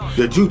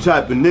There are two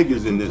type of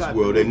niggas in this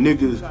world. There are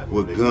niggas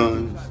with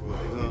guns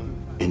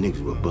and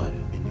niggas with butter.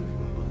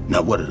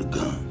 Now what are the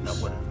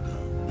guns?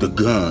 The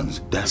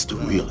guns, that's the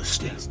real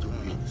estate.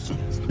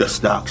 The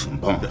stocks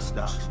and bonds.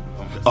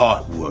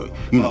 Artwork,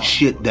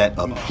 shit that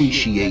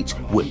appreciates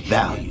with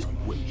value.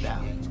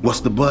 What's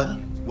the butter?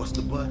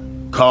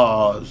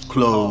 Cars,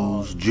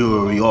 clothes,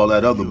 jewelry, all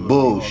that other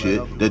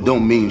bullshit that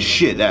don't mean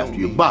shit after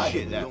you buy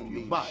it.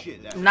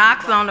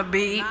 KNOX on the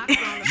beat.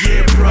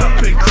 Yeah, bruh,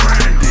 been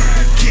grinding,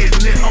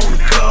 getting it on the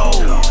go.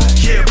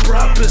 Yeah,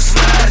 bruh, been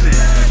sliding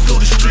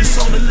through the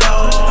streets on the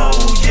low.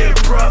 Yeah,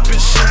 bruh,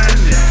 been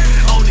shining,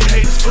 only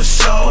haters for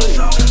show.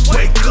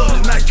 Wake up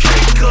and I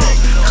cake up,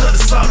 cause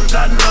it's all that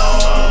I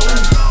know.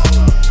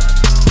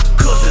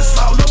 Cause it's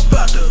all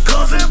about the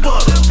guns and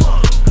butter.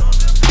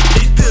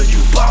 Either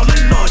you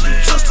ballin' or you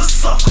just a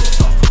sucker.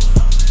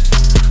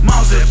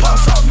 Moms and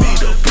pops taught me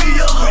to be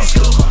a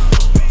hustler.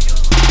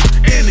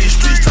 In these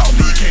streets taught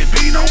me can't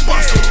be no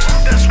buster.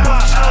 That's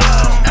why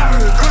I'm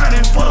out here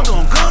grinding for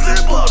them guns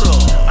and butter.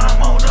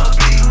 I'm on the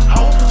beat,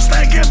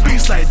 stacking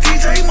beats like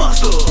DJ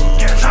Mustard.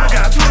 I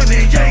got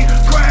 28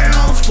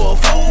 grams for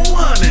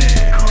 400.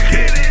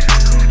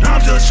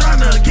 I'm just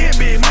tryna get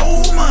me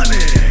more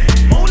money.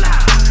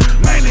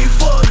 Mainly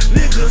for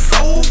niggas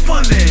so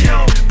funny.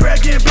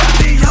 Bragging about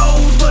these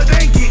hoes, but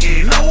they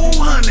getting no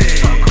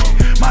honey.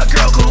 My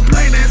girl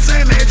complaining,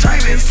 saying that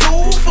chain is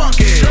too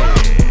funky.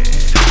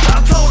 I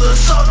told her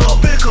shut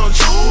up and come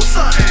choose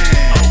something.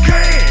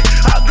 Okay,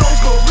 I goes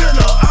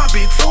gorilla, I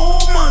be too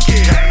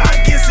monkey.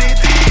 I guess it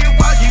did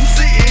while you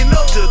sitting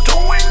up just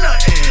doing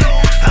nothing.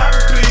 I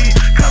be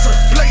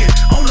contemplating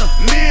on a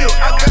meal.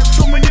 I got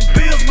too many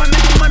bills, my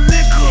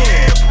nigga.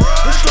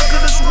 The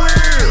struggle is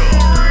real.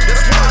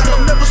 That's why I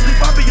don't never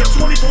sleep, I be up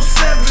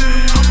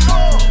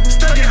 24/7.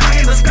 Studying high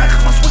in the sky,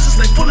 cause my switches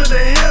they full of the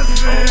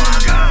heaven. Oh my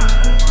God.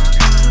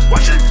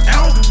 Watch it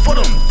out for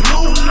them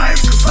blue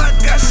lights, cause I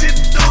got shit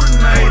to do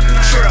tonight.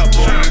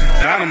 Trouble,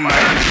 dynamite.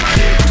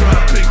 Yeah,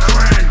 bruh, been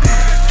grinding,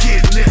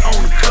 getting it on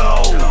the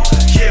go.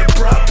 Yeah,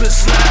 bruh, been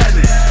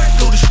sliding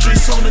through the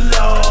streets on the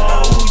low.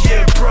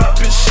 Yeah, bruh,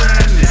 been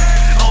shining,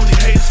 only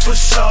haters for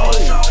show.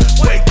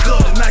 Wake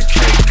up and I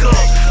cake up,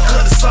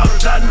 cause it's all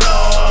that I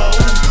know.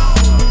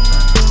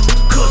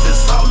 Cause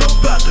it's all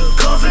about the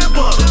guns and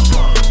butter.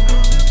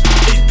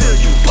 Either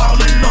you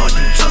ballin' or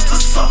you just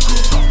a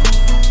sucker.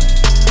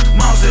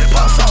 Moms and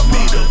pops taught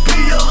me to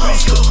be a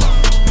hustler.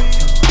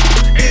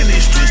 In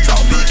these streets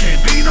taught me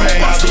can't be no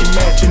buster. I be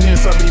matching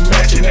this, I be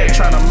matching that.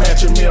 Tryna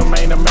match a meal,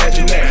 man,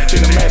 imagine that.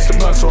 Finna match the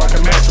blunt so I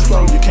can match the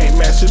flow. You can't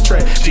match this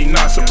track,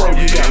 KNOX a pro.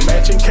 You got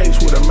matching capes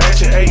with a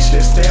matching H.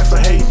 That stand for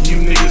hate, you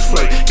niggas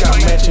flake.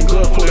 Got matching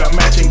gloves, pull out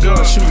matching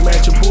guns. Shoot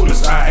matching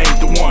bullets, I ain't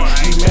the one.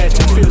 You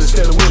matching feelings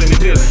instead of willing to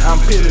deal it. I'm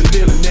peeling,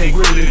 dealing, then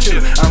grilling,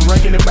 chillin'. I'm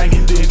ranking and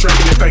banking, then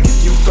drinking and baking.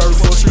 You third,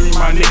 fourth street,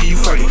 my nigga, you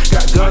fucking.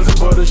 Got guns and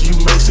butters, you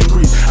mason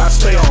grease. I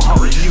stay on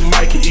hungry, you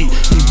might can eat.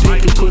 You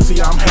dick and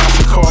pussy, I'm half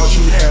the cars,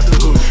 you half the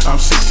hood. I'm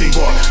 16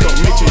 bar. Don't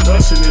mention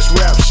us in this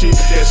rap shit.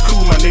 That's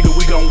cool, my nigga,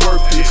 we gon'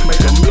 work this.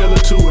 Make a meal or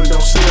two and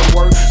don't sell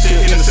work.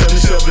 Sit in the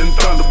 77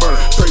 Thunderbird.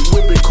 Straight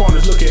whipping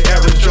corners, look at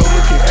average Joe.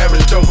 Look at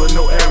average Joe, but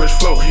no average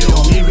flow. You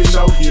don't even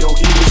know, you don't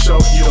even show.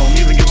 You don't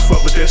even give a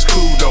fuck, but that's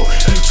cool though.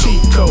 You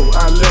cheat code,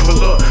 I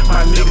level up.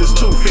 My niggas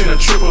too finna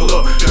triple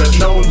up. There's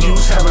no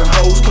use having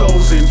hoes,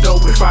 clothes, and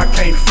dope if I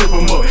can't flip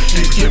them up.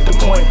 You get the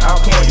point, I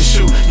point and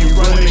shoot. You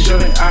running and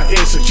gunning, I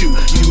execute.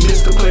 You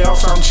miss the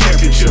playoffs, I'm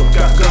championship.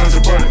 Got guns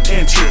and butter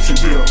and chips and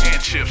deal.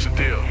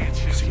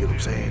 See what I'm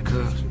saying,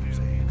 cuz?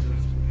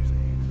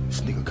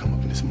 This nigga come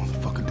up in this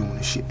motherfucker doing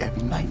this shit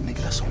every night,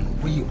 nigga. That's on the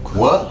real, cuz.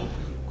 What?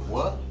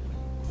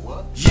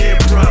 Yeah,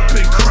 bruh,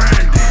 been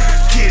grinding,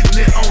 getting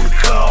it on the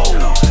go.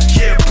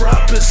 Yeah,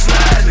 bruh, been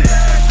sliding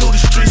through the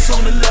streets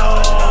on the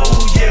low.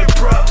 Yeah,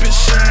 bruh, been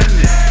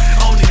shining,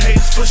 only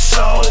haters for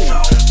show.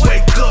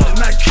 Wake up and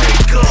I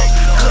cake up,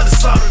 cause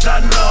it's all that I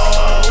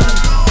know.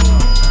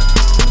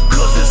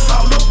 Cause it's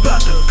all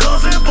about the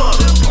guns and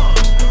butter.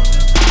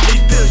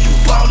 Either you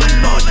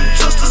ballin' or you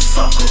just a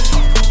sucker.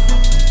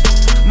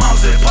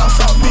 Moms and pops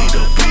taught me to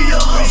be a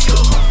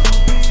hustler.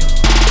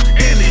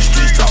 In these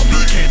streets taught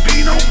me can't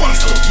be no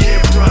buster. Yeah,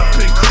 bruh,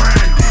 been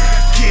grinding,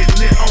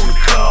 getting it on the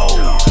go.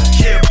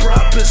 Yeah,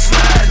 bruh, been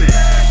sliding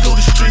through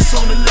the streets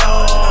on the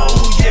low.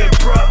 Yeah,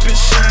 bruh, been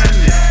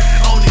shining,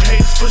 only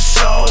haters for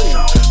show.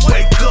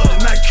 Wake up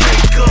and I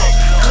cake up,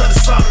 cause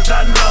it's all that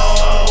I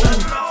know.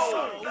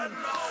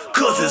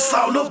 Cause it's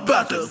all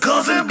about the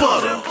guns and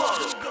butter.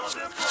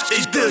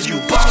 Either you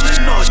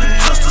ballin' or you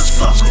just a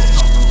sucker.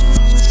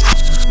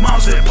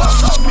 Moms and pops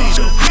taught me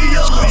to be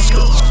a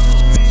hustler.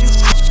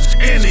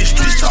 In these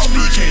streets taught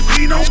me can't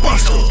be no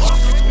buster.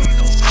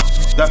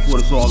 That's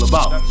what it's all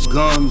about.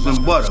 Guns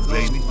and butter,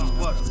 baby.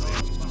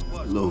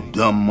 Little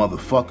dumb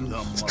motherfuckers.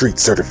 Street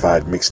certified mix